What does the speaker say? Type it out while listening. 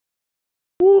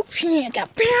Whoops, nigga.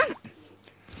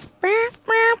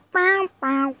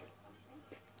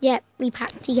 Yep, we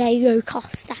packed Diego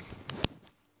Costa.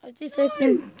 I was just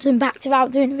opening some packs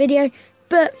without doing a video,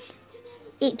 but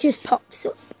it just pops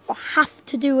up. I have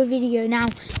to do a video now,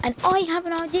 and I have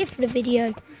an idea for the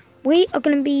video. We are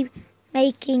going to be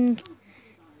making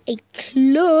a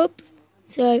club.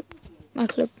 So, my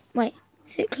club. Wait,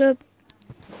 is it club?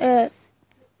 So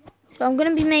I'm going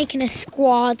to be making a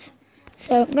squad.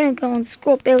 So I'm going to go on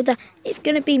squad builder. It's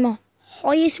going to be my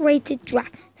highest rated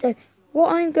draft. So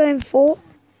what I'm going for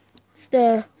is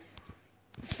the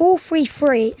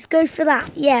 4-3-3. Let's go for that.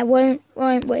 Yeah, won't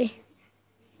we?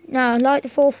 No, I like the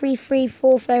 4-3-3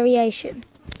 fourth variation.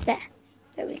 There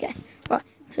we go. Right.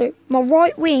 So my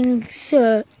right wing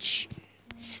search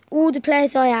all the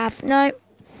players I have. No.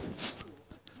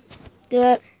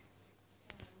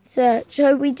 Search.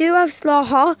 So we do have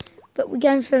Slaha, but we're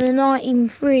going for the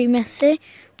 19-3 Messi.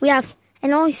 We have a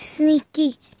nice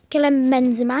sneaky Karim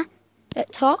Benzema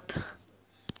at top.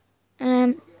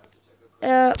 On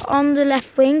the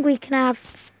left wing we can have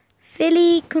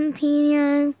Philly,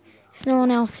 Coutinho. If no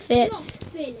one else fits.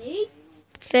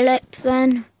 Philip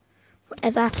then.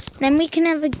 Whatever. Then we can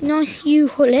have a nice Hugh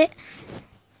Hullet.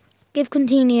 Give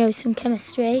Coutinho some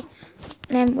chemistry.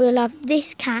 And then we'll have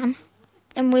this Cam.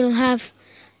 And we'll have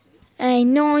a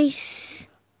nice...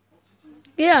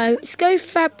 let's go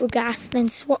Fabregas, then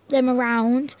swap them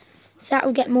around. So that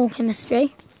will get more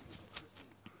chemistry.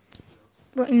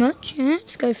 Pretty much, yeah.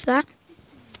 Let's go for that.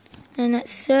 And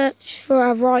let's search for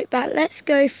our right back. Let's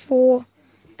go for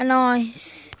a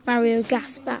nice Mario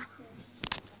Gaspar.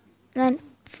 And then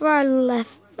for our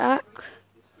left back,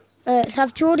 let's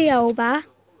have Jordi Alba.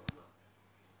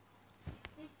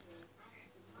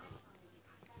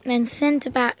 Then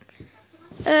centre back.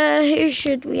 Who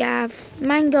should we have?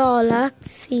 Mangala, to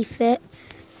see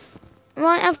fits.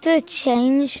 Might have to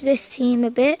change this team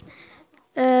a bit.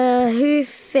 Who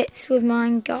fits with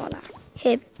Mangala?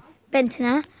 Him.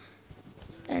 Bentner.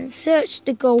 And search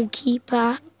the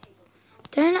goalkeeper.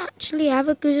 Don't actually have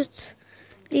a good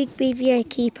League BVA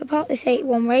keeper, apart this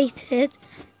 81 rated.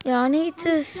 Yeah, I need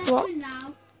to swap.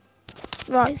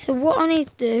 Right, so what I need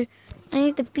to do, I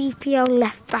need the BPL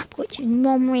left back, which is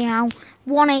Monreal,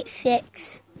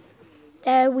 186.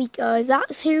 There we go.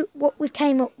 That's what we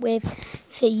came up with.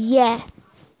 So yeah,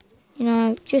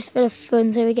 just for the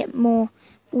fun, so we get more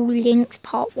All Links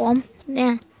Part 1.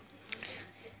 Yeah.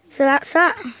 So that's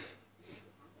that.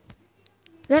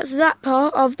 That's that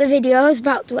part of the video. I was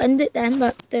about to end it then,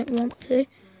 but don't want to.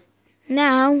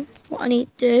 Now, what I need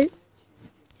to do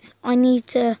is I need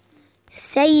to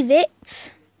save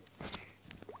it.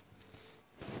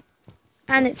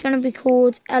 And it's going to be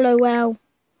called LOL.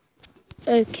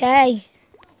 Okay.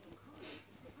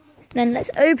 Then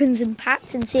let's open some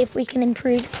packs and see if we can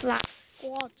improve that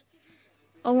squad.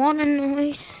 I want a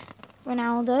nice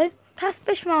Ronaldo.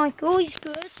 Kasper Schmeichel, he's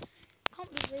good.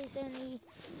 Can't believe he's only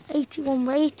 81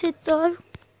 rated though.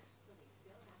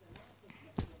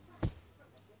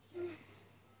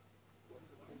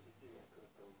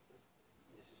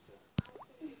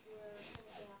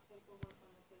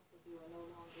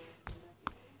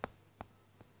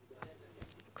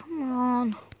 Come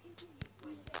on.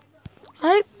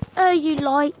 I hope you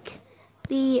like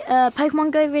the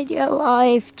Pokemon Go video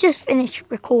I've just finished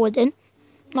recording.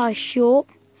 Nice short.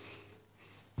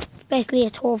 It's basically a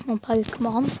tour of my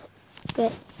Pokemon.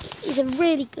 But it's a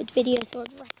really good video, so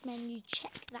I'd recommend you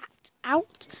check that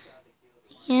out.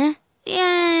 Yeah.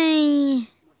 Yay!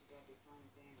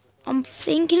 I'm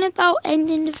thinking about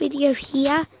ending the video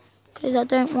here, because I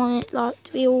don't want it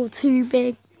to be all too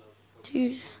big.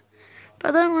 But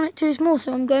I don't want it too small,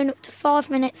 so I'm going up to 5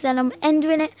 minutes, and I'm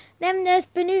ending it. Then there's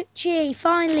Bonucci,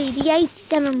 finally, the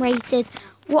 87 rated.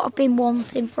 What I've been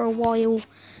wanting for a while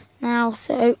now.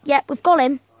 So, yeah, we've got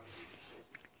him.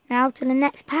 Now to the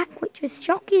next pack, which was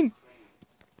shocking.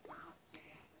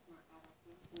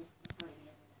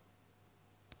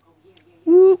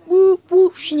 Whoop, whoop,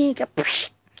 whoop, sneaker.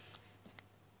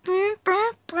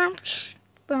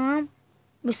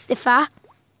 Mustafa.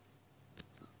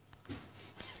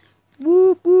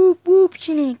 Whoop, whoop, whoop,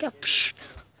 sneaker.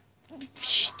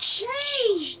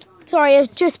 Sorry, I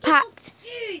just packed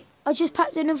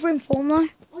another inform though.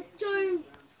 I don't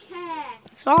care.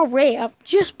 Sorry, I'm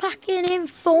just packing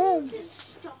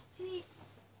informs.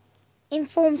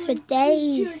 Informs for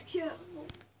days.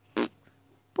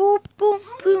 Boom, boom,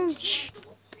 boom.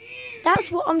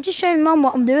 That's what I'm just showing Mum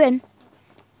what I'm doing.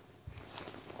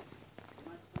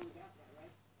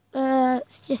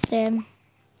 It's just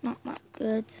not that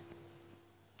good.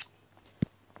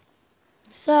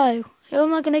 So, who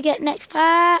am I gonna get next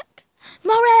pack?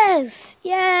 Morez!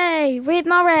 Yay! Riyad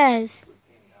Mahrez.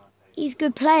 He's a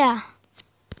good player.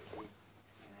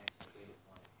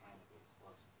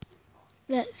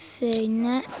 Let's see,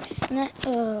 next.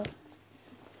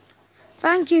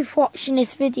 Thank you for watching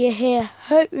this video here.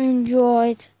 Hope you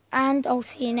enjoyed, and I'll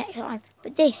see you next time.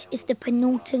 But this is the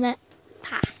penultimate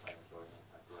pack.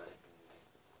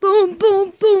 Boom,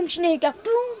 boom, boom, Schneider.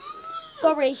 Boom.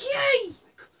 Sorry.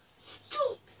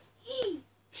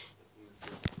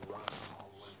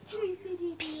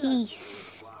 Peace.